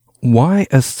Why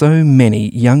are so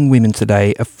many young women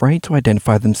today afraid to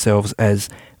identify themselves as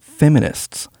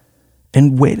feminists?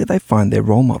 And where do they find their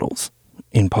role models?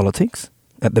 In politics?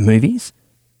 At the movies?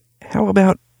 How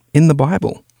about in the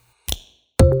Bible?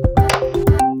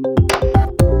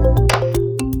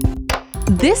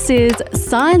 This is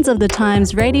Signs of the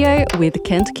Times Radio with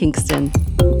Kent Kingston.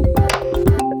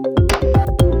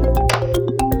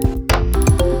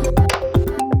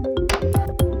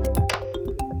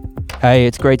 Hey,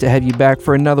 it's great to have you back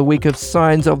for another week of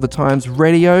Signs of the Times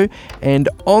Radio. And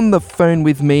on the phone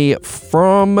with me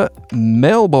from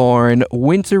Melbourne,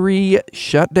 wintry,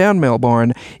 shutdown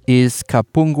Melbourne, is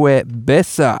Kapungwe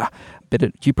Besa.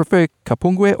 Do you prefer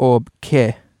Kapungwe or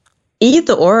Ke?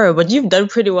 Either or, but you've done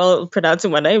pretty well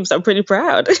pronouncing my name, so I'm pretty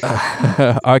proud.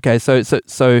 Okay, so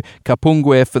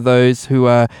Kapungwe for those who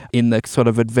are in the sort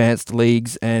of advanced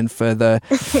leagues, and for the,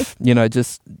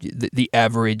 just the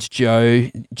average Joe,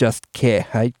 just Ke,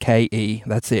 hey, K-E,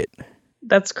 that's it.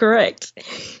 That's correct.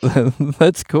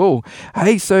 That's cool.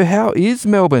 Hey, so how is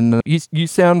Melbourne? You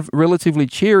sound relatively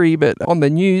cheery, but on the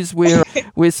news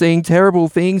we're seeing terrible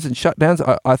things and shutdowns.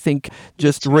 I think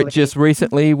just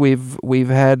recently we've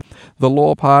had the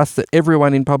law passed that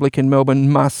everyone in public in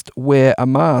Melbourne must wear a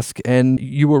mask, and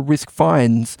you will risk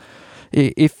fines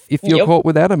if you're caught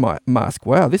without a mask.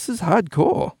 Wow, this is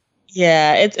hardcore.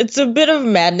 Yeah, it's a bit of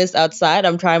madness outside.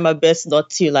 I'm trying my best not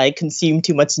to consume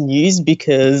too much news,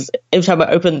 because every time I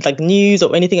open news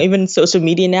or anything, even social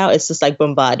media now, it's just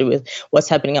bombarded with what's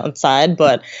happening outside.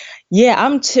 But yeah,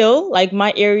 I'm chill.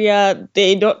 My area,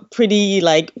 they don't pretty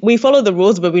we follow the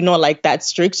rules, but we're not that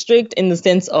strict in the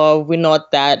sense of we're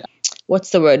not that, what's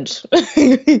the word?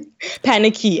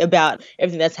 Panicky about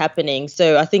everything that's happening.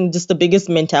 So I think just the biggest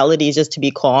mentality is just to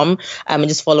be calm and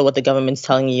just follow what the government's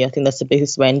telling you. I think that's the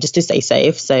biggest way, and just to stay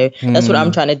safe. So that's what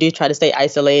I'm trying to do, try to stay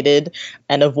isolated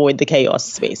and avoid the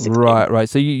chaos, basically. Right.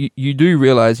 So you do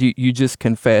realise you just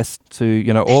confessed to,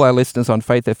 all our listeners on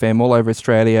Faith FM all over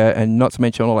Australia, and not to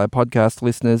mention all our podcast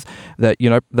listeners, that,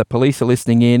 the police are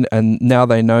listening in, and now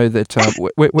they know that,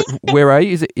 where are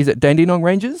you? Is it Dandenong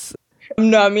Ranges?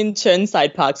 No, I'm in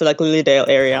Chirnside Park, so Lilydale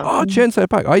area. Oh, Chirnside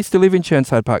Park. I used to live in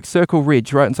Chirnside Park, Circle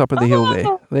Ridge, right on top of the hill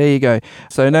there. There you go.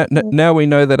 So now we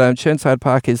know that Chirnside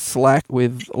Park is slack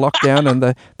with lockdown, and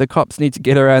the cops need to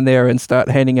get around there and start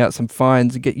handing out some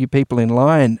fines and get you people in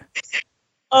line.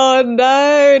 Oh,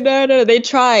 no. We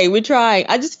try.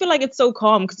 I just feel like it's so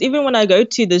calm, because even when I go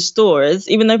to the stores,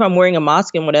 even though if I'm wearing a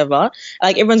mask and whatever,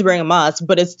 everyone's wearing a mask,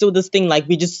 but it's still this thing,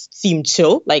 we just seem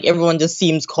chill. Everyone just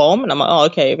seems calm. And I'm like, oh,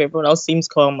 okay, if everyone else seems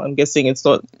calm, I'm guessing it's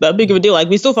not that big of a deal.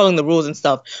 We're still following the rules and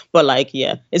stuff. But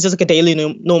it's just a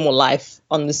daily normal life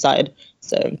on this side.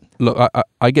 So look,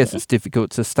 I guess it's difficult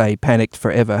to stay panicked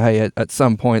forever. Hey, at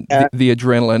some point, the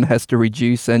adrenaline has to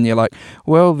reduce, and you're like,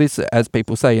 well, this, as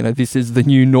people say, this is the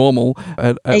new normal,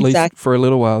 at least for a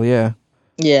little while. Yeah.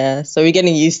 Yeah. So we're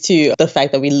getting used to the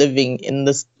fact that we're living in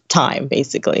this time,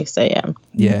 basically. So yeah.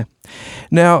 Yeah.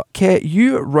 Now, Ke,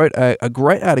 you wrote a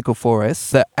great article for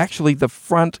us, actually the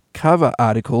front cover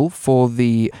article for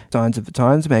the Signs of the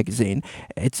Times magazine.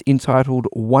 It's entitled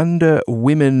Wonder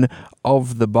Women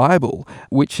of the Bible,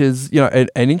 which is,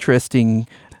 an interesting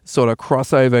sort of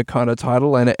crossover kind of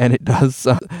title, and it does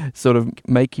sort of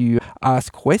make you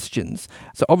ask questions.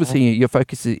 So obviously your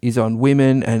focus is on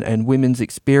women and women's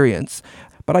experience.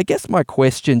 But I guess my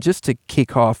question, just to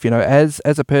kick off, as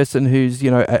a person who's,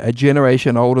 a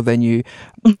generation older than you,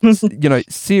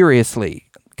 seriously,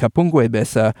 Kapungwe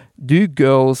Besa, do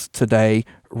girls today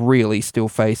really still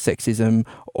face sexism,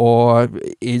 or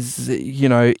is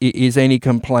any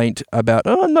complaint about,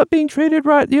 oh, I'm not being treated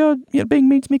right, you're being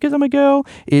mean to me because I'm a girl,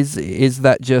 is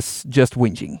that just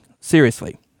whinging?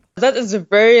 Seriously. That is a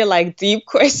very deep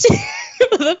question.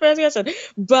 The first question.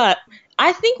 But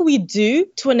I think we do,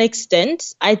 to an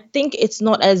extent. I think it's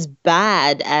not as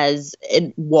bad as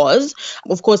it was.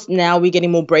 Of course, now we're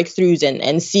getting more breakthroughs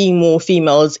and seeing more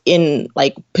females in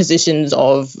positions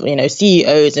of,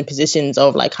 CEOs and positions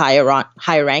of higher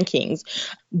rankings.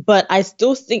 But I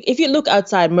still think if you look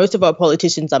outside, most of our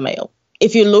politicians are male.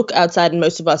 If you look outside,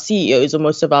 most of our CEOs or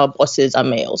most of our bosses are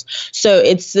males. So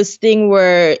it's this thing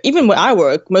where, even where I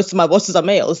work, most of my bosses are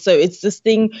males. So it's this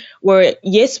thing where,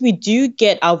 yes, we do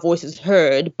get our voices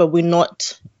heard, but we're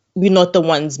not the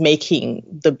ones making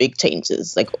the big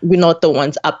changes. We're not the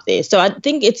ones up there. So I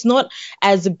think it's not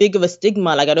as big of a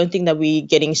stigma. I don't think that we're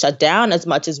getting shut down as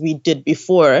much as we did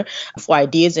before for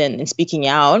ideas and speaking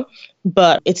out,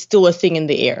 but it's still a thing in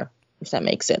the air, if that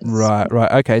makes sense. Right.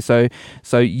 Okay. So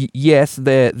yes,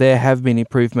 there have been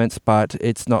improvements, but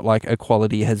it's not like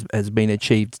equality has been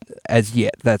achieved as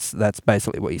yet. That's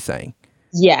basically what you're saying.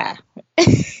 Yeah.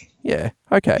 Yeah.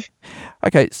 Okay.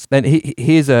 Okay. Then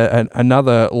here's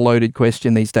another loaded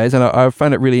question these days, and I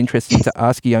find it really interesting to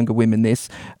ask younger women this.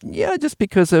 Yeah, just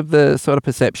because of the sort of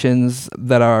perceptions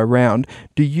that are around.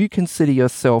 Do you consider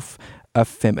yourself a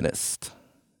feminist?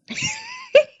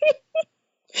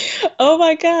 Oh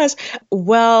my gosh.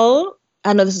 Well,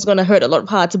 I know this is going to hurt a lot of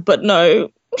hearts, but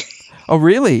no. Oh,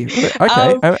 really?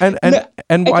 Okay. No.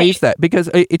 And why Okay. is that? Because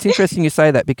it's interesting you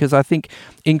say that, because I think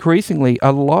increasingly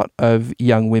a lot of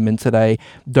young women today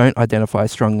don't identify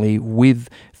strongly with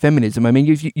feminism. I mean,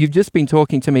 you've just been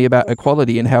talking to me about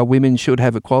equality and how women should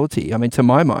have equality. I mean, to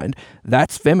my mind,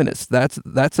 that's feminist. That's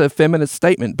a feminist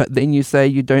statement. But then you say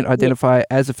you don't identify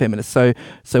as a feminist. So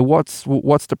what's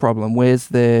the problem? Where's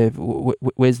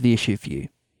the issue for you?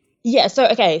 Yeah, so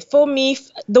okay, for me,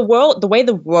 the way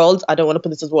the world, I don't want to put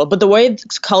this as world, but the way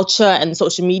culture and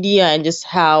social media and just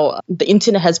how the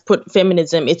internet has put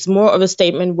feminism, it's more of a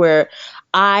statement where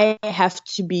I have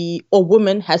to be, or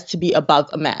woman has to be above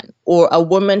a man, or a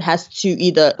woman has to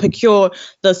either procure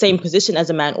the same position as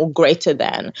a man or greater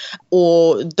than,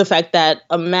 or the fact that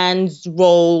a man's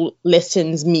role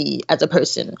lessens me as a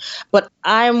person. But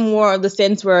I'm more of the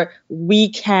sense where we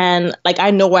can, like, I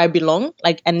know where I belong,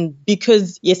 like, and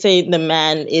because you say the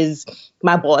man is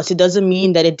my boss, it doesn't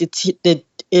mean that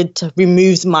it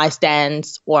removes my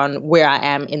stance on where I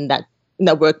am in that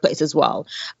workplace as well.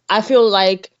 I feel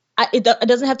like it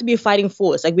doesn't have to be a fighting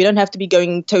force. Like, we don't have to be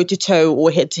going toe to toe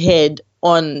or head to head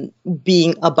on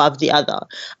being above the other.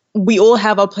 We all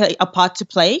have a part to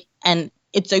play, and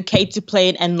it's okay to play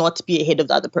it and not be ahead of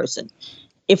the other person,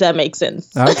 if that makes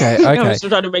sense. Okay, I'm okay. just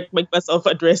trying to make myself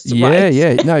addressed Yeah, right.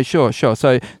 yeah. No, sure.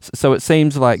 So it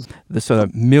seems like the sort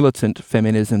of militant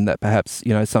feminism that perhaps,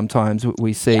 sometimes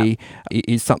we see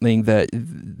is something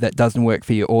that doesn't work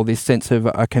for you, or this sense of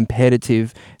a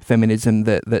competitive feminism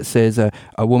that says a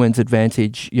woman's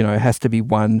advantage, has to be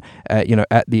won,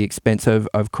 at the expense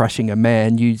of crushing a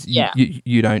man.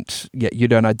 You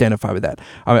don't identify with that.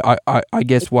 I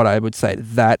guess what I would say to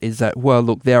that is that, well,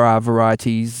 look, there are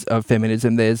varieties of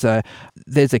feminism. There's a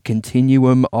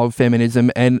continuum of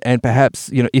feminism, and perhaps,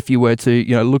 if you were to,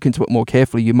 look into it more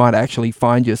carefully, you might actually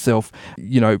find yourself,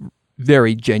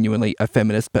 very genuinely a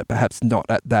feminist, but perhaps not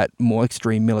at that more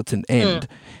extreme militant end.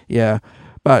 Yeah.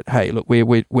 But hey, look,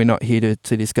 we're not here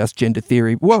to discuss gender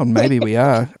theory. Well, maybe we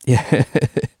are. Yeah.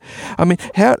 I mean,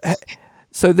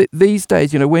 so these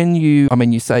days, when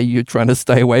you say you're trying to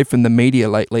stay away from the media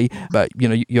lately, but,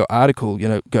 your article,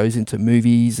 goes into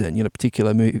movies and,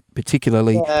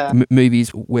 particularly Yeah. movies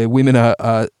where women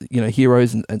are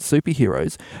heroes and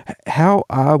superheroes. How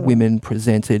are women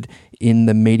presented in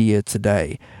the media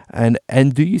today? And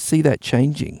do you see that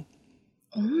changing?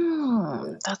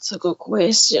 That's a good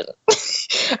question.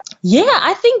 Yeah,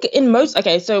 I think in most,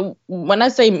 okay, so when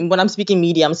I'm speaking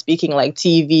media, I'm speaking like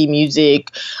TV,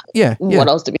 music. Yeah. What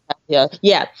else do we have here?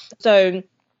 Yeah. So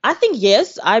I think,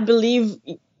 yes, I believe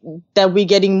that we're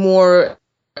getting more.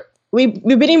 We've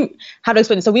been, how to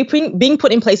explain it? So we're being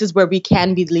put in places where we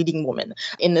can be the leading woman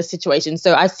in this situation.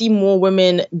 So I see more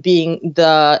women being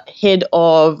the head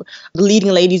of the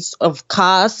leading ladies of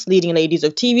casts, leading ladies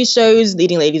of TV shows,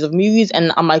 leading ladies of movies.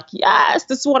 And I'm like, yes,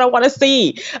 this is what I want to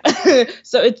see.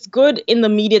 So it's good in the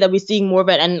media that we're seeing more of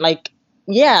it. And like,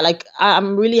 yeah, like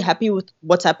I'm really happy with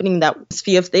what's happening in that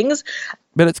sphere of things.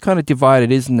 But it's kind of divided,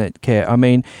 isn't it, Care? I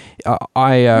mean,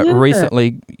 I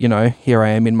recently, here I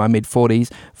am in my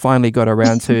mid-40s, finally got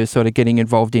around to sort of getting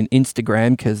involved in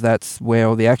Instagram, because that's where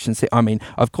all the action... I mean,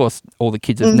 of course, all the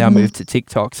kids have now moved to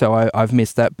TikTok, so I've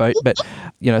missed that boat. But,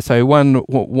 so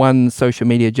one social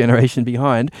media generation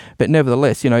behind. But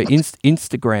nevertheless,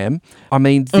 Instagram, I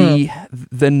mean,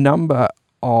 the number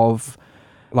of...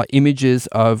 like images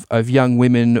of young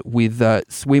women with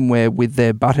swimwear with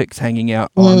their buttocks hanging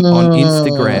out on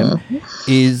Instagram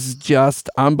is just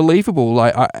unbelievable.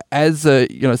 Like as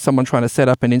someone trying to set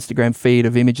up an Instagram feed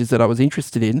of images that I was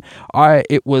interested in,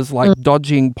 it was like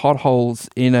dodging potholes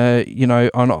in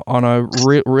on a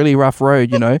really rough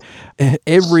road.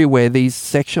 Everywhere these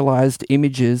sexualized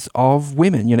images of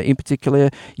women, in particular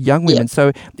young women.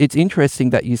 So it's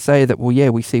interesting that you say that. Well, yeah,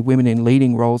 we see women in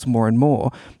leading roles more and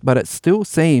more, but it still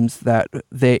seems that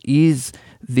there is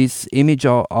this image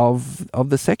of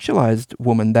the sexualized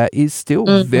woman that is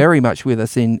still very much with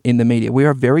us in the media. We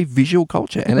are a very visual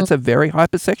culture, and it's a very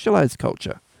hypersexualized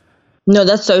culture. No,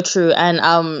 that's so true.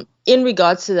 And in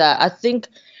regards to that, I think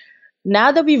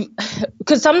now that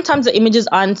because sometimes the images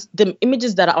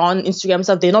that are on Instagram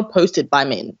stuff, they're not posted by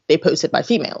men, they're posted by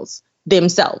females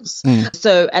themselves.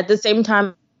 So at the same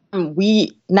time,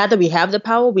 now that we have the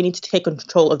power, we need to take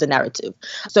control of the narrative.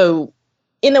 So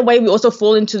in a way,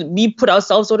 we put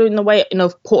ourselves sort of in a way in a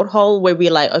porthole where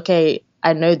we're like, okay,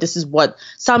 I know this is what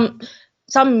some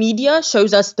media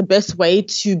shows us the best way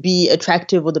to be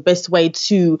attractive, or the best way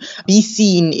to be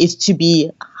seen is to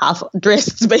be half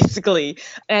dressed, basically.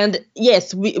 And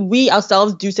yes, we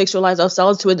ourselves do sexualize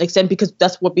ourselves to an extent, because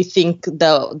that's what we think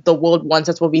the world wants.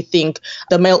 That's what we think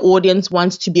the male audience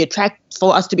wants to be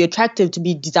for us to be attractive, to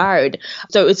be desired.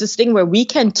 So it's this thing where we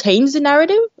can change the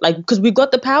narrative, like, because we've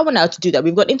got the power now to do that.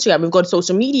 We've got Instagram, we've got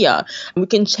social media. We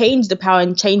can change the power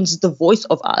and change the voice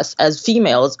of us as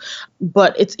females,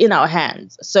 but it's in our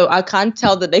hands. So I can't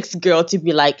tell the next girl to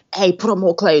be like, hey, put on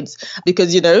more clothes,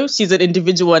 because, she's an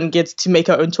individual and gets to make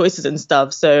her own choices and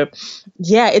stuff. So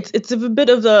yeah, it's a bit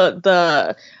of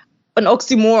an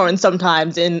oxymoron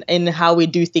sometimes in how we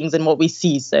do things and what we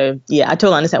see. So yeah, I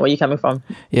totally understand where you're coming from.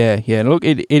 Yeah. Look,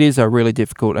 it is a really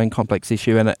difficult and complex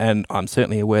issue, and I'm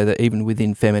certainly aware that even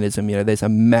within feminism, there's a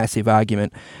massive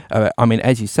argument. I mean,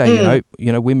 as you say,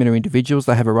 women are individuals;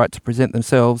 they have a right to present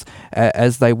themselves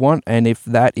as they want, and if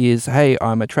that is, hey,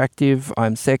 I'm attractive,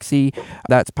 I'm sexy,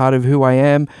 that's part of who I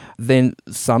am, then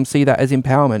some see that as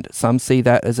empowerment, some see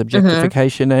that as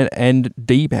objectification and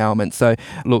depowerment. So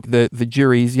look, the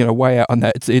jury's way out on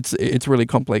that. It's really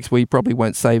complex. We probably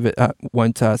won't solve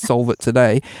it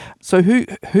today. So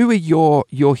who are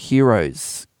your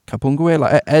heroes, Kapungwe?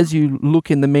 Like, as you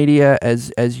look in the media,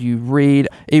 as you read,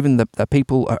 even the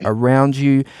people around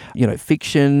you,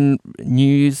 fiction,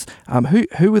 news,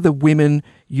 who are the women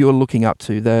you're looking up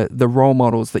to, the role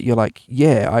models that you're like,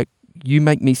 you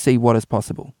make me see what is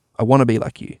possible. I want to be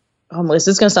like you. Oh, this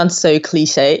is going to sound so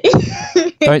cliche.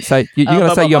 Don't say, you're going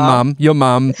to say your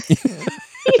mum.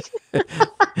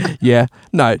 Yeah,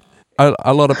 no,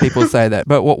 a lot of people say that,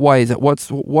 but why is it?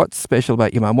 What's special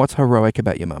about your mum? What's heroic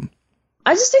about your mum?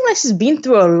 I just think she's been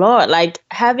through a lot, I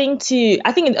think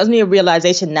it's only a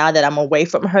realization now that I'm away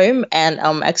from home and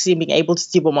actually being able to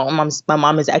see what my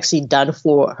mom has actually done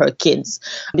for her kids,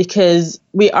 because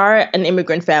we are an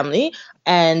immigrant family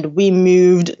and we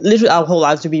moved literally our whole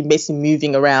lives. We've been basically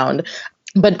moving around.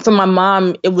 But for my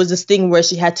mom, it was this thing where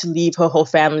she had to leave her whole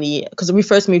family, because we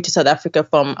first moved to South Africa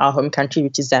from our home country,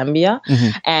 which is Zambia.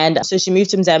 And so she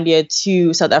moved from Zambia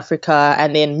to South Africa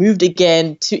and then moved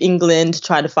again to England to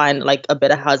try to find a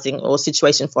better housing or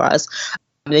situation for us.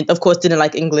 And then, of course, didn't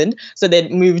like England. So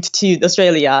then moved to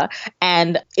Australia.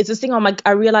 And it's this thing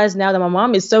I realize now that my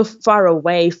mom is so far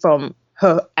away from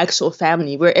her actual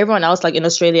family, where everyone else, in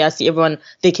Australia, I see everyone,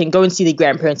 they can go and see their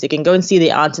grandparents, they can go and see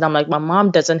their aunts, and I'm like, my mom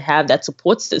doesn't have that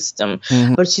support system,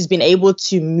 but she's been able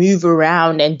to move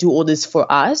around and do all this for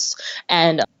us,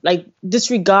 and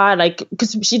disregard,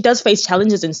 because she does face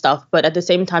challenges and stuff, but at the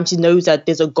same time, she knows that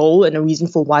there's a goal and a reason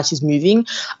for why she's moving,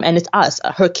 and it's us,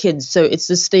 her kids. So it's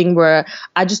this thing where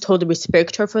I just totally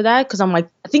respect her for that, because I'm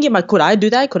thinking could I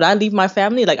do that? Could I leave my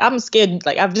family? I'm scared,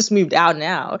 I've just moved out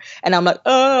now, and I'm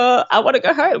I want to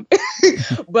go home.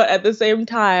 But at the same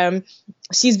time,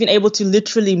 she's been able to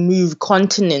literally move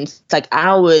continents,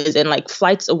 hours and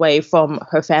flights away from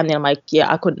her family. I'm I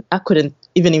couldn't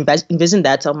even envision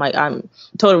that. So I'm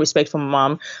total respect for my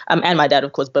mom, and my dad,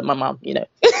 of course, but my mom,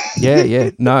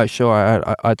 Yeah. No, sure.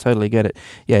 I totally get it.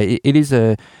 Yeah, it is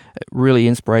a really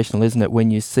inspirational, isn't it?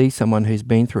 When you see someone who's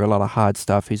been through a lot of hard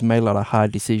stuff, who's made a lot of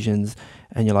hard decisions,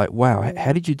 and you're like, wow,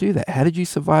 how did you do that? How did you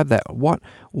survive that?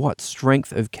 What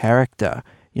strength of character,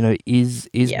 is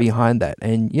behind that?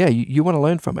 And yeah, you want to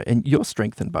learn from it, and you're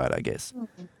strengthened by it, I guess.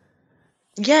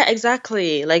 Yeah,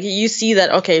 exactly. You see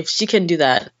that, okay, if she can do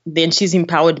that, then she's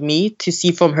empowered me to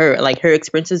see from her, her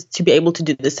experiences, to be able to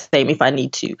do the same if I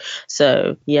need to.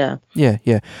 So, yeah.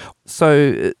 Yeah.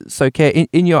 So Claire,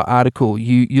 in your article,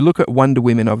 you look at Wonder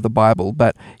Women of the Bible,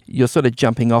 but your sort of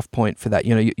jumping off point for that,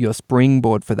 your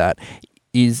springboard for that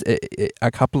is a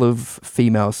couple of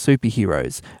female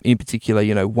superheroes, in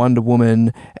particular, Wonder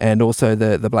Woman and also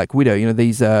the Black Widow.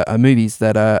 These are movies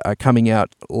that are coming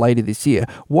out later this year.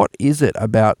 What is it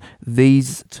about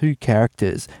these two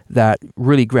characters that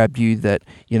really grabbed you, that,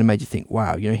 made you think,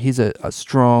 wow, here's a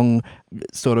strong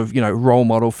sort of, role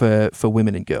model for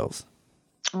women and girls?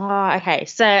 Oh, okay.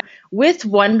 So with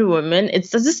Wonder Woman,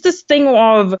 it's just this thing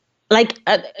of,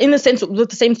 in the sense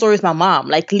with the same story with my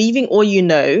mom, leaving all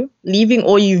leaving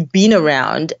all you've been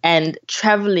around and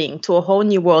traveling to a whole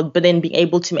new world, but then being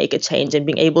able to make a change and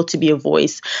being able to be a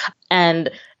voice. And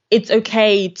it's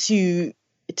okay to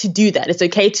do that. It's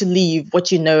okay to leave what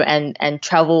you know and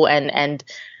travel and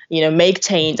make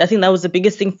change. I think that was the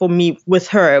biggest thing for me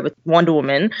with Wonder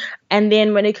Woman. And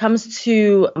then when it comes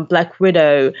to Black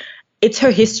Widow, it's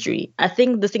her history. I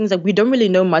think the things that we don't really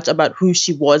know much about who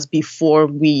she was before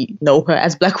we know her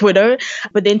as Black Widow,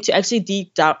 but then to actually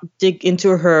dig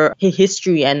into her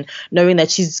history and knowing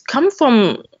that she's come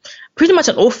from pretty much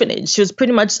an orphanage. She was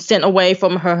pretty much sent away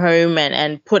from her home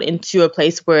and put into a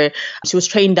place where she was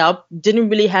trained up, didn't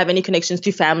really have any connections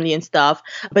to family and stuff.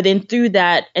 But then through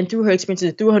that and through her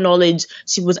experiences, through her knowledge,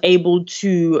 she was able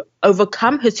to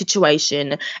overcome her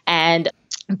situation and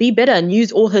be better and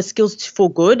use all her skills for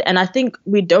good. And I think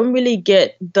we don't really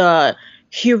get the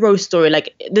hero story.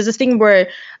 Like, there's this thing where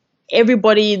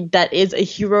everybody that is a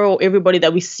hero, everybody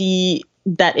that we see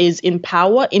that is in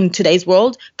power in today's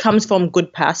world comes from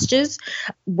good pastures,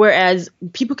 whereas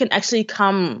people can actually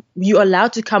you're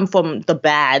allowed to come from the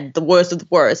bad, the worst of the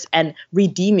worst, and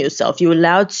redeem yourself. You're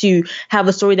allowed to have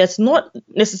a story that's not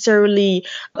necessarily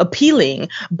appealing,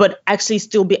 but actually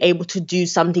still be able to do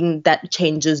something that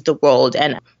changes the world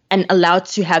and allowed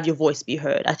to have your voice be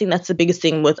heard. I think that's the biggest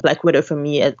thing with Black Widow for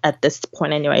me at this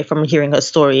point anyway, from hearing her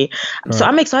story. Right. So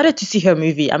I'm excited to see her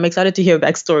movie. I'm excited to hear her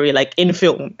backstory, like in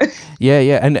film.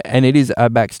 Yeah, and it is a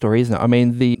backstory, isn't it? I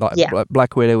mean,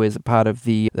 Black Widow is a part of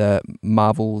the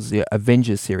Marvel's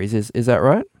Avengers series. Is that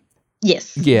right?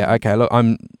 Yes. Yeah, okay. Look,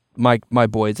 my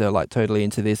boys are like totally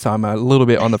into this. I'm a little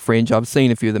bit on the fringe. I've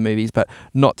seen a few of the movies, but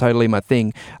not totally my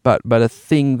thing. But a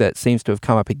thing that seems to have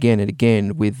come up again and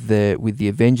again with the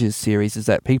Avengers series is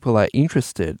that people are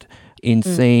interested in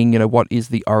seeing, what is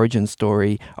the origin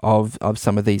story of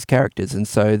some of these characters. And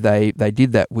so they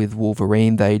did that with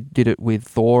Wolverine. They did it with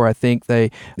Thor, I think.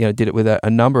 They did it with a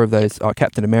number of those.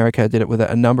 Captain America did it with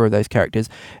a number of those characters.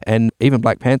 And even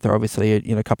Black Panther, obviously,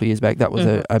 a couple of years back, that was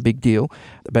a big deal.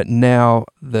 But now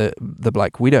the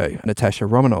Black Widow, Natasha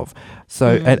Romanoff.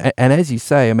 So, and as you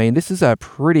say, I mean, this is a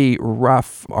pretty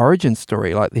rough origin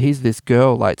story. Like, here's this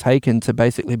girl, like, taken to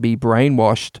basically be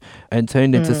brainwashed and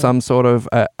turned into some sort of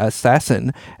assassin.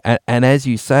 And as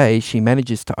you say, she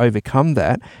manages to overcome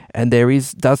that. And there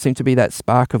does seem to be that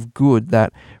spark of good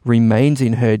that remains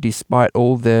in her despite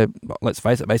all the, let's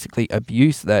face it, basically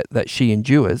abuse that she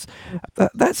endures.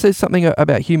 That says something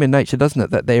about human nature, doesn't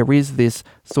it? That there is this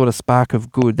sort of spark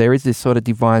of good. There is this sort of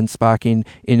divine spark in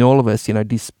all of us,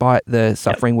 despite the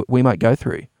suffering we might go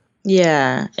through.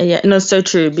 Yeah, no, so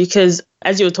true. Because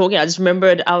as you were talking, I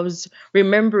was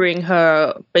remembering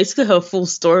basically her full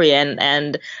story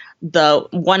and the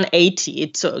 180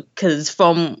 it took, because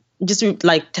from just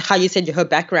like how you said her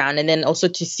background, and then also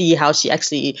to see how she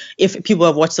actually, if people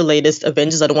have watched the latest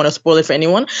Avengers, I don't want to spoil it for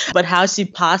anyone, but how she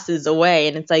passes away.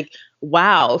 And it's like,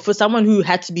 wow, for someone who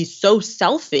had to be so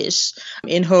selfish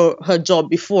in her job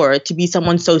before, to be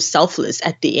someone so selfless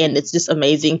at the end, it's just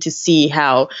amazing to see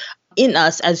how in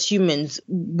us as humans,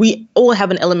 we all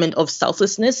have an element of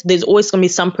selflessness. There's always going to be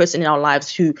some person in our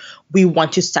lives who we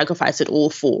want to sacrifice it all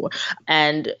for.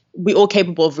 And we're all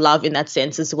capable of love in that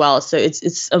sense as well. So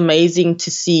it's amazing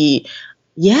to see,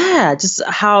 just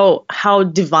how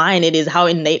divine it is, how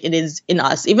innate it is in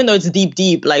us, even though it's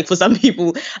deep, like for some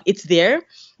people, it's there.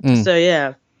 So,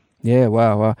 yeah. Yeah,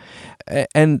 wow.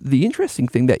 And the interesting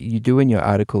thing that you do in your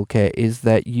article, Kat, is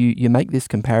that you make this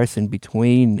comparison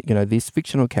between, this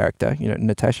fictional character,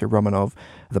 Natasha Romanoff,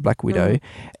 the Black Widow,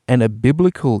 and a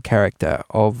biblical character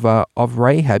of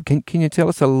Rahab. Can you tell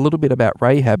us a little bit about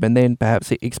Rahab, and then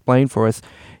perhaps explain for us,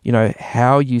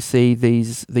 how you see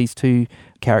these two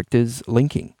characters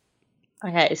linking?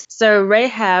 Okay, so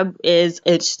Rahab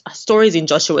it's stories in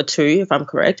Joshua 2, if I'm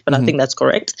correct, but I think that's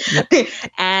correct. Yep.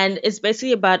 And it's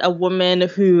basically about a woman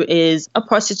who is a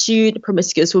prostitute, a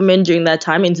promiscuous woman during that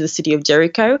time into the city of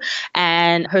Jericho.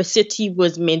 And her city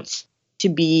was meant to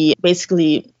be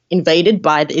basically invaded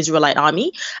by the Israelite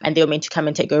army, and they were meant to come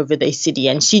and take over their city.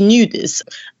 And she knew this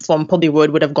from probably word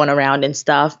would have gone around and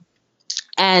stuff.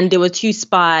 And there were two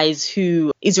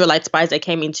Israelite spies that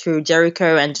came into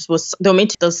Jericho and they were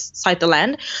meant to sight the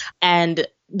land, and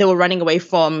they were running away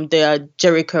from the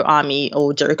Jericho army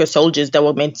or Jericho soldiers that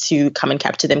were meant to come and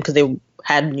capture them because they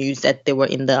had news that they were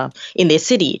in their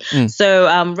city.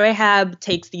 So Rahab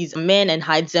takes these men and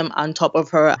hides them on top of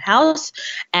her house,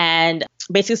 and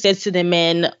basically says to the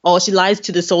men, or she lies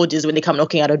to the soldiers when they come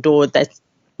knocking at her door, that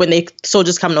when the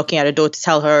soldiers come knocking at her door to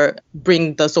tell her,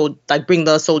 bring the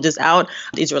soldiers out,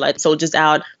 the Israelite soldiers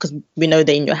out, because we know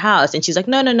they're in your house. And she's like,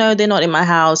 no, they're not in my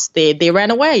house. They ran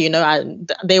away,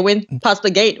 they went past the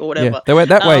gate or whatever. Yeah, they went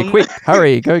that way. Quick,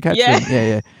 hurry, go catch them.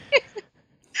 Yeah.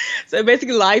 So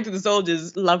basically lying to the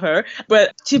soldiers, love her,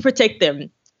 but to protect them.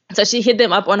 So she hid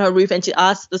them up on her roof, and she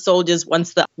asked the soldiers,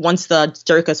 once the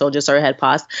Jericho soldiers had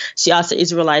passed, she asked the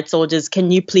Israelite soldiers,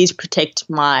 "Can you please protect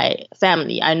my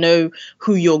family? I know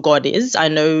who your God is. I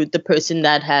know the person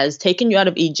that has taken you out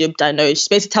of Egypt. I know." She's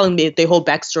basically telling me the whole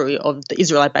backstory of the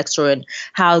Israelite backstory and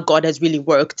how God has really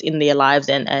worked in their lives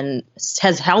and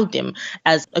has held them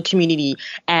as a community.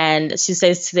 And she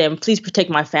says to them, "Please protect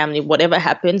my family, whatever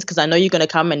happens, because I know you're going to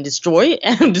come and destroy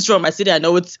my city. I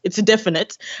know it's a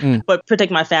definite, but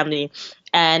protect my family."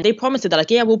 And they promised it. They're like,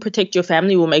 "Yeah, we'll protect your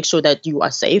family. We'll make sure that you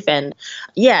are safe." And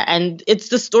yeah, and it's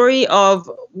the story of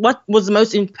what was the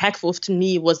most impactful to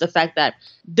me was the fact that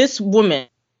this woman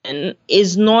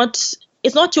is not.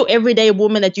 It's not your everyday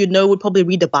woman that would probably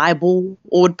read the Bible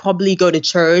or would probably go to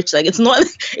church. Like it's not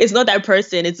that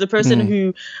person. It's the person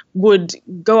who would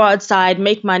go outside,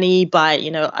 make money by,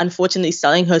 unfortunately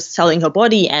selling her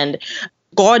body. And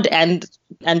God and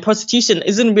prostitution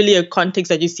isn't really a context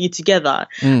that you see together.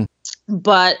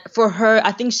 But for her,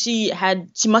 I think she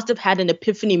must have had an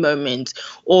epiphany moment,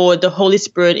 or the Holy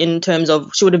Spirit, in terms of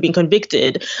she would have been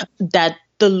convicted that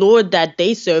the Lord that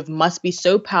they serve must be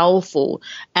so powerful,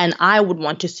 and I would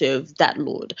want to serve that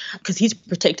Lord because he's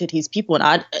protected his people.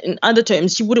 And in other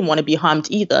terms, she wouldn't want to be harmed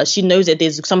either. She knows that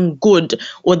there's some good,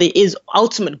 or there is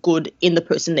ultimate good in the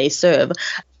person they serve.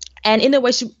 And in a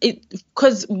way,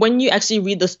 because when you actually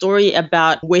read the story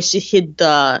about where she hid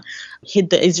the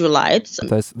Israelites,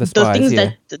 the spies, the things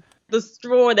that the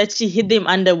straw that she hid them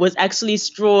under was actually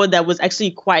straw that was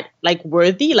actually quite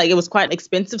worthy. Like it was quite an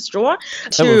expensive straw.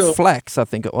 It was flax, I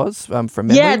think it was, from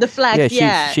memory. Yeah, the flax.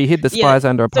 Yeah, she hid the spies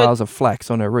under piles of flax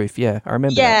on her roof. Yeah, I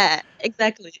remember that. Yeah,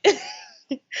 exactly.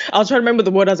 I was trying to remember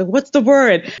the word. I was like, what's the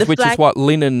word? Which is what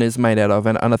linen is made out of.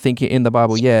 And I think in the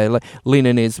Bible,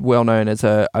 linen is well known as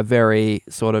a very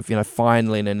sort of, fine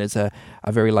linen, is a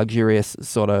very luxurious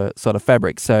sort of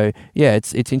fabric. So, yeah,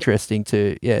 it's interesting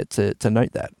to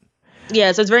note that.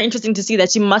 Yeah, so it's very interesting to see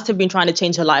that she must have been trying to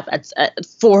change her life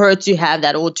for her to have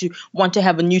that, or to want to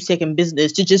have a new second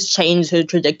business, to just change her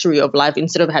trajectory of life.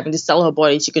 Instead of having to sell her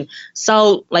body, she can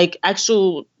sell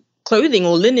actual clothing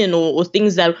or linen or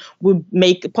things that would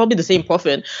make probably the same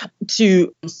profit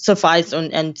to suffice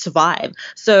and survive.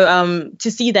 So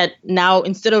to see that now,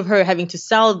 instead of her having to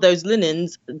sell those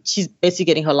linens, she's basically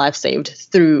getting her life saved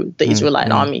through the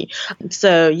Israelite army.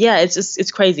 So yeah,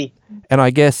 it's crazy. And I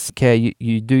guess, Care,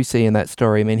 you do see in that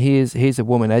story, I mean, here's a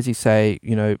woman, as you say,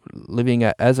 living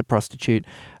as a prostitute,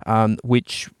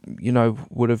 which,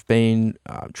 would have been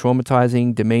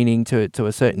traumatizing, demeaning to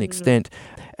a certain extent.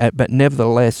 But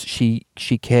nevertheless, she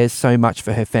cares so much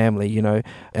for her family,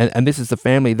 and this is the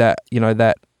family that,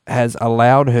 that has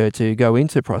allowed her to go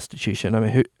into prostitution. I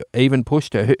mean, who even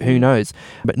pushed her? Who knows?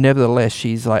 But nevertheless,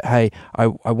 she's like, hey,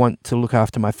 I want to look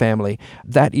after my family.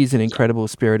 That is an incredible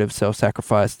spirit of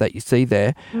self-sacrifice that you see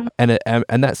there, and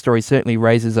that story certainly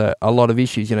raises a lot of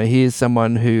issues. Here's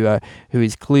someone who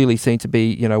is clearly seen to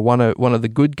be, one of the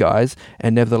good guys,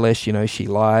 and nevertheless, she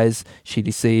lies, she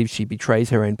deceives, she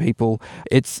betrays her own people.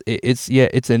 It's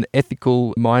an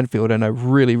ethical minefield, and a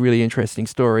really, really interesting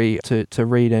story to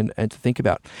read and to think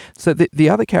about. So the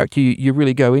other character you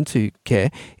really go into,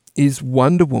 Care, is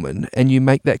Wonder Woman, and you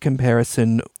make that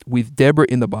comparison with Deborah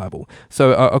in the Bible.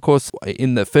 So, of course,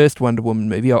 in the first Wonder Woman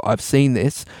movie, I've seen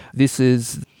this. This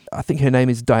is, I think her name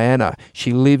is Diana.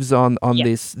 She lives on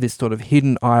this sort of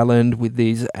hidden island with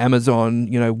these Amazon,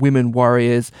 women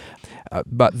warriors.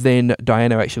 But then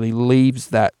Diana actually leaves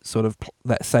that sort of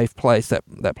that safe place,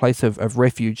 that place of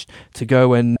refuge, to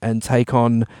go and take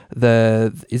on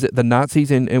the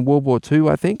Nazis in World War II,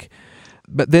 I think.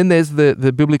 But then there's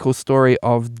the biblical story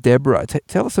of Deborah.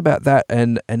 Tell us about that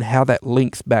and how that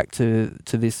links back to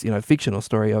this fictional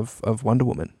story of Wonder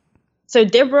Woman. So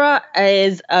Deborah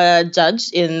is a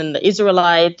judge in the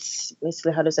Israelites.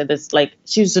 Basically, how to say this?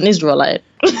 She was an Israelite,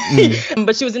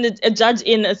 but she was a judge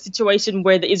in a situation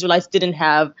where the Israelites didn't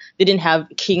have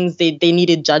kings. They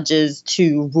needed judges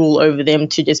to rule over them,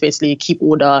 to just basically keep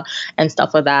order and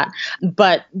stuff like that.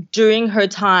 But during her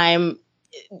time,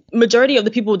 majority of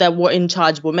the people that were in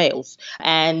charge were males,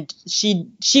 and she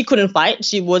couldn't fight.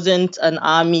 She wasn't an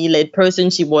army-led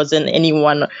person. She wasn't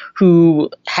anyone who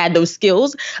had those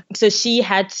skills. So she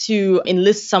had to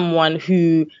enlist someone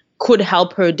who could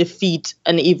help her defeat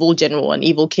an evil general, an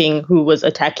evil king who was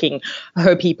attacking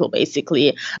her people,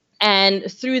 basically.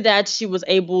 And through that,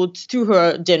 through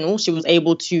her general, she was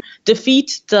able to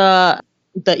defeat the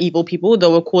evil people. They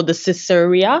were called the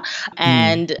Caesarea,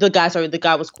 and the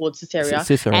guy was called Caesarea.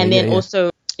 Sisera, and then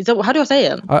also, is that, how do I say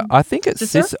it? I think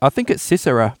it's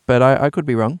Sisera, but I could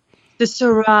be wrong.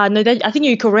 Sisera. No, I think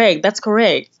you're correct. That's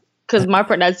correct. because my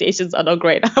pronunciations are not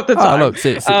great half the time. Oh, look,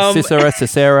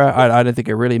 Cicera. I don't think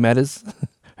it really matters.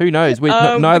 Who knows?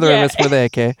 Neither of us were there,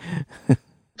 Care.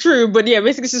 True, but yeah,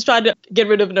 basically she's trying to get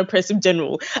rid of an oppressive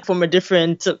general from I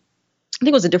think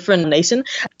it was a different nation.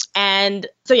 And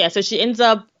so she ends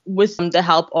up with the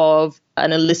help of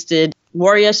an enlisted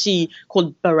warrior she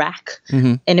called Barak.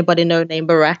 Mm-hmm. Anybody know name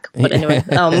Barak? But anyway,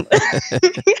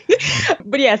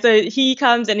 but yeah, so he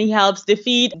comes and he helps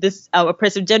defeat this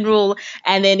oppressive general,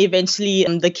 and then eventually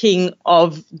the king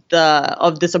of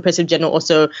this oppressive general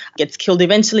also gets killed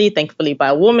eventually, thankfully by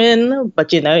a woman,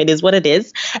 but it is what it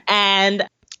is. And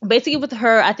basically with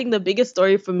her, I think the biggest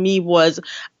story for me was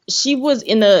she was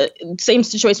in the same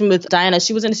situation with Diana.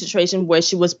 She was in a situation where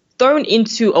she was thrown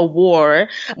into a war,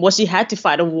 she had to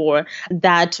fight a war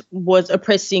that was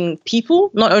oppressing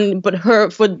people, not only, but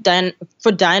for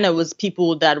Diana was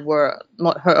people that were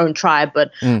not her own tribe,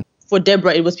 but for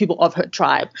Deborah, it was people of her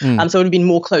tribe. So it would have been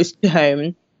more close to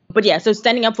home. But yeah, so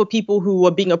standing up for people who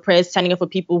were being oppressed, standing up for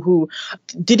people who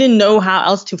didn't know how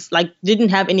else to, didn't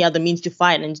have any other means to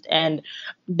fight. And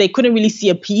they couldn't really see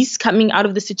a peace coming out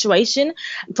of the situation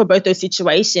for both those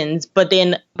situations. But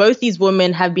then both these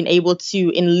women have been able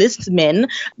to enlist men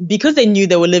because they knew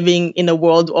they were living in a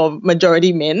world of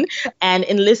majority men, and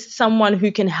enlist someone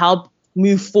who can help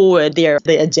move forward their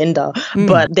agenda,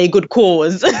 but their good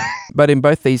cause. But in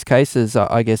both these cases,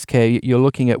 I guess, Care, you're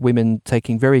looking at women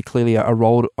taking very clearly a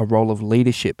role of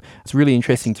leadership. It's really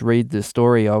interesting to read the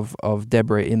story of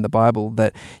Deborah in the Bible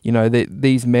that,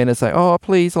 these men are saying, oh,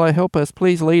 please, help us,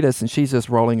 please lead us. And she's just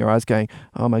rolling her eyes going,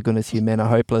 oh my goodness, you men are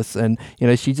hopeless. And,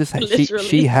 she just,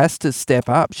 she has to step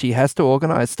up. She has to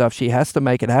organize stuff. She has to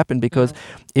make it happen because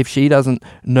if she doesn't,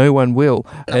 no one will.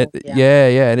 And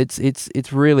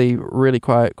it's really, really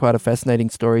quite a fascinating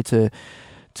story to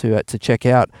check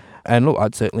out. And look,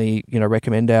 I'd certainly,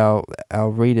 recommend our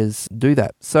readers do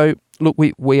that. So look,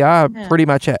 we are pretty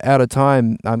much out of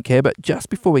time, Care, but just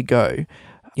before we go,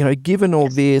 given all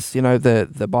this,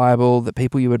 the Bible, the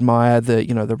people you admire,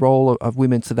 the role of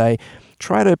women today,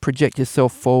 try to project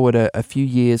yourself forward a few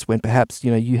years when perhaps,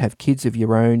 you have kids of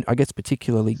your own, I guess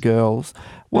particularly girls.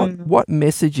 What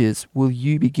messages will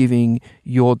you be giving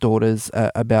your daughters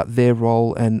about their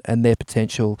role and their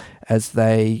potential as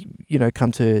they,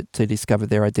 come to discover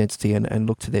their identity and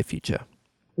look to their future?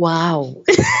 Wow.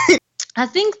 I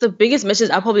think the biggest message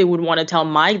I probably would want to tell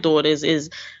my daughters is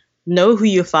know who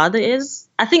your father is.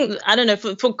 I think, I don't know,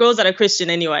 for girls that are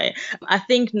Christian anyway, I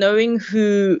think knowing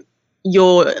who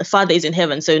your father is in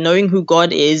heaven, so knowing who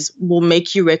God is, will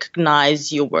make you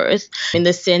recognize your worth in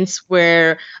the sense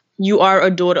where you are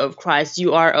a daughter of Christ.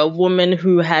 You are a woman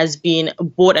who has been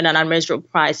bought at an unmeasurable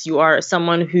price. You are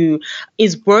someone who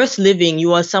is worth living.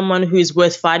 You are someone who is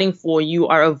worth fighting for. You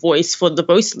are a voice for the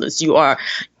voiceless.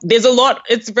 There's a lot,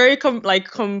 it's very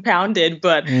compounded,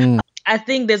 but I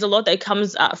think there's a lot that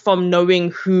comes from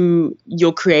knowing who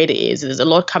your creator is. There's a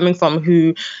lot coming from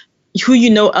who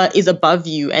is above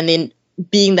you, and then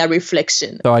being that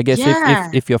reflection. So I guess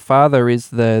if your father is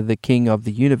the king of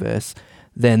the universe,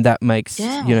 then that makes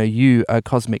you a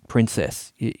cosmic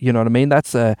princess. You know what I mean?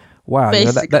 That's wow.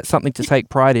 That's something to take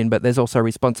pride in, but there's also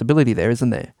responsibility there, isn't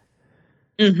there?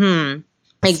 Mm-hmm.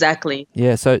 Exactly.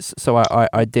 Yeah. So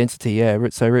identity. Yeah.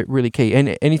 So really key.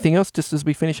 And anything else, just as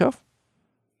we finish off?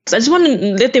 So I just want to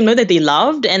let them know that they're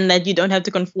loved and that you don't have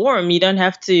to conform. You don't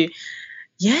have to.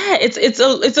 Yeah,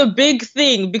 it's a big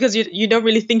thing because you don't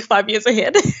really think 5 years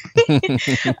ahead.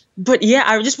 But yeah,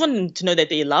 I just want them to know that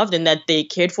they're loved and that they're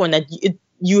cared for and that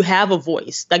you have a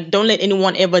voice. Don't let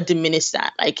anyone ever diminish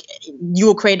that. You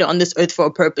were created on this earth for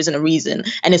a purpose and a reason,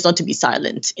 and it's not to be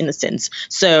silent in a sense.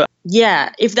 So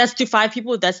yeah, if that's to 5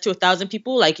 people, if that's to 1,000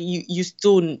 people,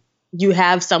 you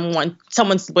have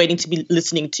someone's waiting to be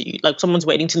listening to you. Someone's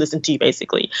waiting to listen to you,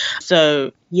 basically.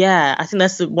 So yeah, I think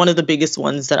that's one of the biggest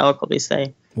ones that I would probably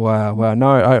say. Wow. No,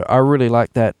 I really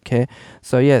like that, Care.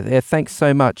 So yeah, thanks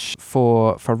so much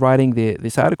for writing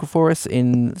this article for us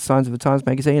in Signs of the Times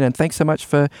magazine, and thanks so much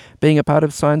for being a part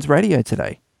of Signs Radio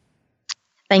today.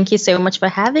 Thank you so much for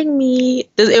having me.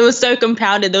 It was so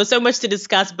compounded. There was so much to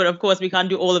discuss, but of course we can't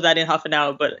do all of that in half an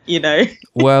hour, but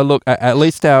Well, look, at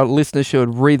least our listeners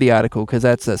should read the article because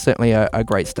that's certainly a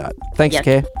great start. Thanks, yes,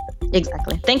 Care.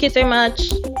 Exactly. Thank you so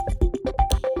much.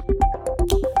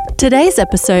 Today's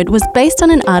episode was based on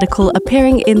an article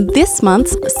appearing in this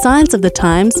month's Signs of the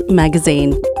Times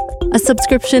magazine. A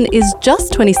subscription is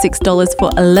just $26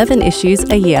 for 11 issues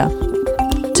a year.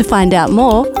 To find out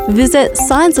more, visit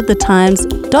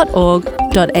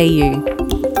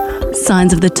signsofthetimes.org.au.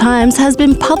 Signs of the Times has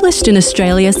been published in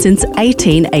Australia since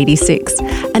 1886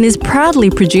 and is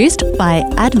proudly produced by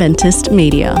Adventist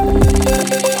Media.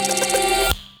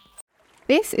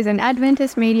 This is an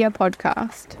Adventist Media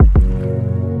podcast.